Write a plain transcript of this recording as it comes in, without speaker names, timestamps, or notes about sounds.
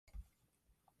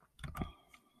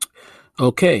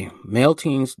Okay, male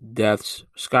teens deaths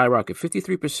skyrocket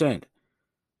 53%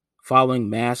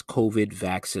 following mass COVID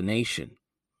vaccination.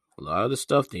 A lot of the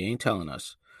stuff they ain't telling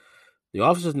us. The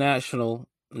Office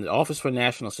for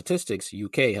National Statistics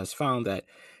 (UK) has found that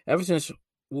ever since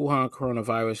Wuhan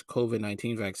coronavirus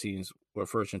COVID-19 vaccines were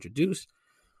first introduced,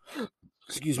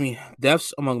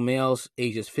 deaths among males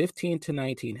ages 15 to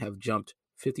 19 have jumped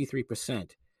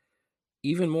 53%.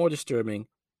 Even more disturbing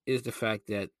is the fact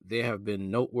that there have been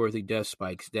noteworthy death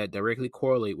spikes that directly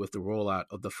correlate with the rollout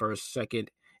of the first, second,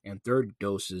 and third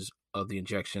doses of the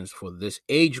injections for this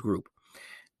age group.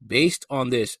 Based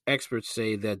on this, experts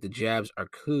say that the jabs are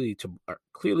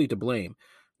clearly to blame.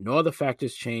 No other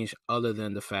factors change other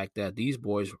than the fact that these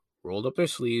boys rolled up their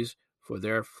sleeves for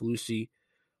their Fauci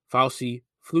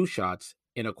flu shots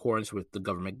in accordance with the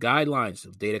government guidelines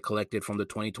of data collected from the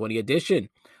 2020 edition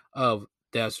of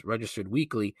deaths registered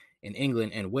weekly in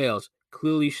England and Wales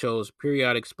clearly shows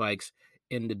periodic spikes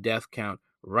in the death count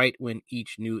right when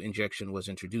each new injection was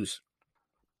introduced.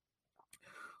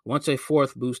 Once a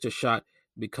fourth booster shot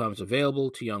becomes available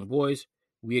to young boys,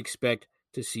 we expect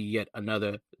to see yet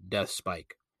another death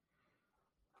spike.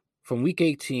 From week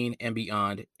 18 and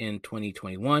beyond in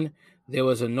 2021, there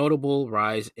was a notable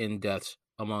rise in deaths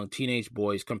among teenage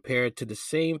boys compared to the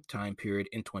same time period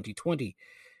in 2020.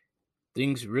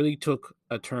 Things really took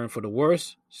a turn for the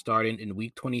worse starting in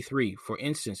week 23. For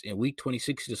instance, in week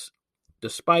 26,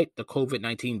 despite the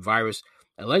COVID-19 virus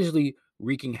allegedly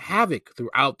wreaking havoc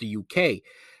throughout the UK,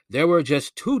 there were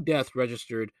just 2 deaths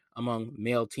registered among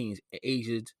male teens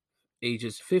ages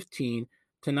 15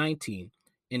 to 19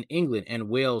 in England and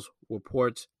Wales,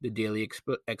 reports the Daily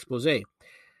Expose.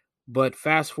 But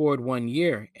fast forward 1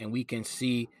 year, and we can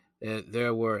see that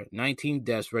there were 19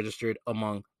 deaths registered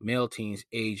among male teens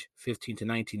aged 15 to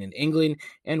 19 in England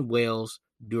and Wales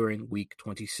during week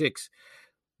 26.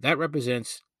 That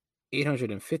represents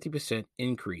 850%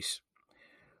 increase.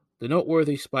 The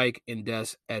noteworthy spike in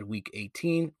deaths at week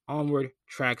 18 onward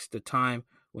tracks the time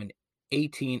when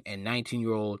 18 and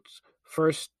 19-year-olds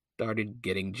first started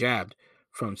getting jabbed.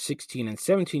 From 16 and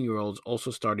 17-year-olds also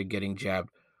started getting jabbed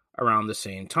around the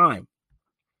same time.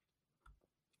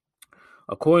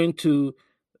 According to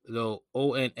the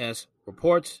ONS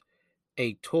reports,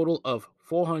 a total of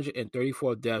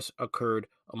 434 deaths occurred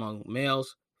among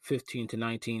males 15 to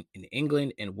 19 in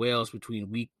England and Wales between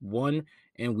week 1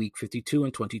 and week 52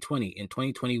 in 2020. In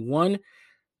 2021,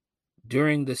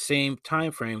 during the same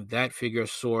time frame, that figure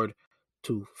soared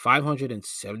to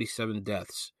 577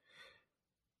 deaths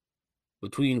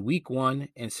between week 1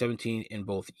 and 17 in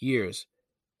both years.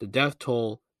 The death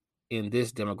toll in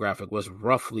this demographic was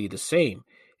roughly the same.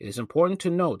 It is important to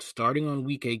note, starting on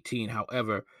week 18,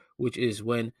 however, which is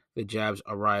when the jabs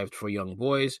arrived for young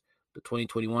boys, the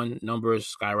 2021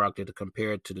 numbers skyrocketed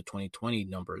compared to the 2020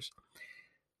 numbers.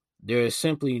 There is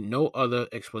simply no other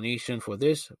explanation for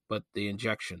this but the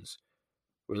injections.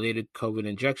 Related COVID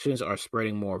injections are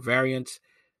spreading more variants,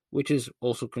 which is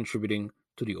also contributing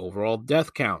to the overall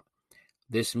death count.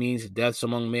 This means deaths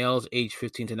among males aged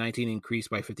 15 to 19 increased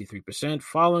by 53%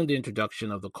 following the introduction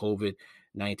of the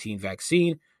COVID-19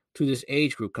 vaccine to this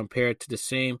age group compared to the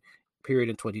same period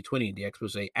in 2020. The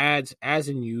expose adds, as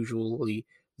in usually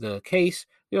the case,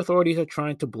 the authorities are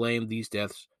trying to blame these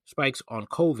death spikes on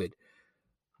COVID.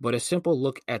 But a simple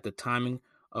look at the timing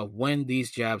of when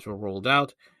these jabs were rolled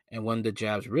out and when the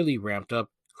jabs really ramped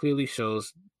up clearly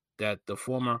shows that the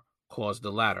former caused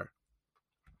the latter.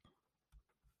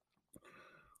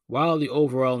 While the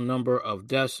overall number of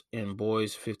deaths in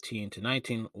boys 15 to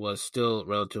 19 was still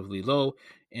relatively low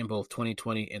in both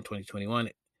 2020 and 2021,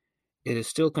 it is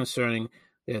still concerning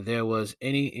that there was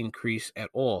any increase at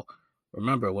all.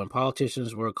 Remember, when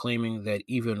politicians were claiming that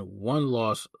even one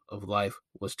loss of life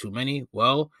was too many,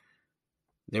 well,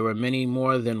 there were many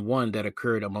more than one that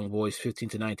occurred among boys 15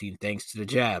 to 19 thanks to the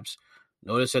jabs.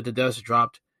 Notice that the deaths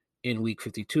dropped in week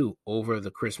 52 over the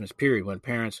Christmas period when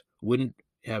parents wouldn't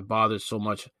have bothered so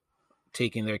much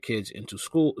taking their kids into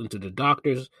the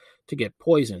doctors to get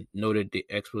poisoned, noted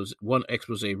one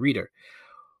expose reader.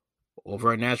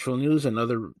 Over at Natural News,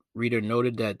 another reader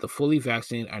noted that the fully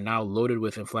vaccinated are now loaded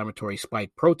with inflammatory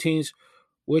spike proteins,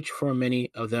 which for many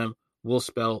of them will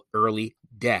spell early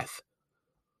death.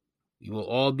 You will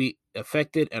all be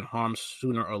affected and harmed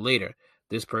sooner or later.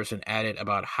 This person added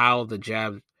about how the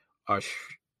jabs are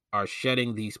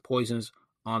shedding these poisons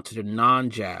onto the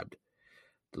non-jabbed.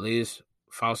 The latest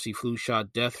Fauci flu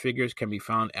shot death figures can be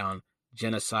found on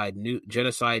genocide.news.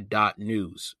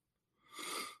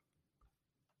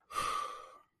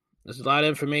 There's a lot of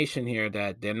information here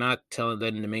that they're not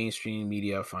letting the mainstream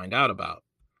media find out about.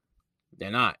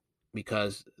 They're not,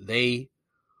 because they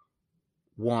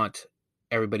want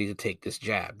everybody to take this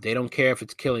jab. They don't care if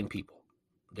it's killing people.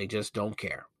 They just don't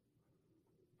care.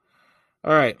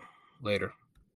 All right, later.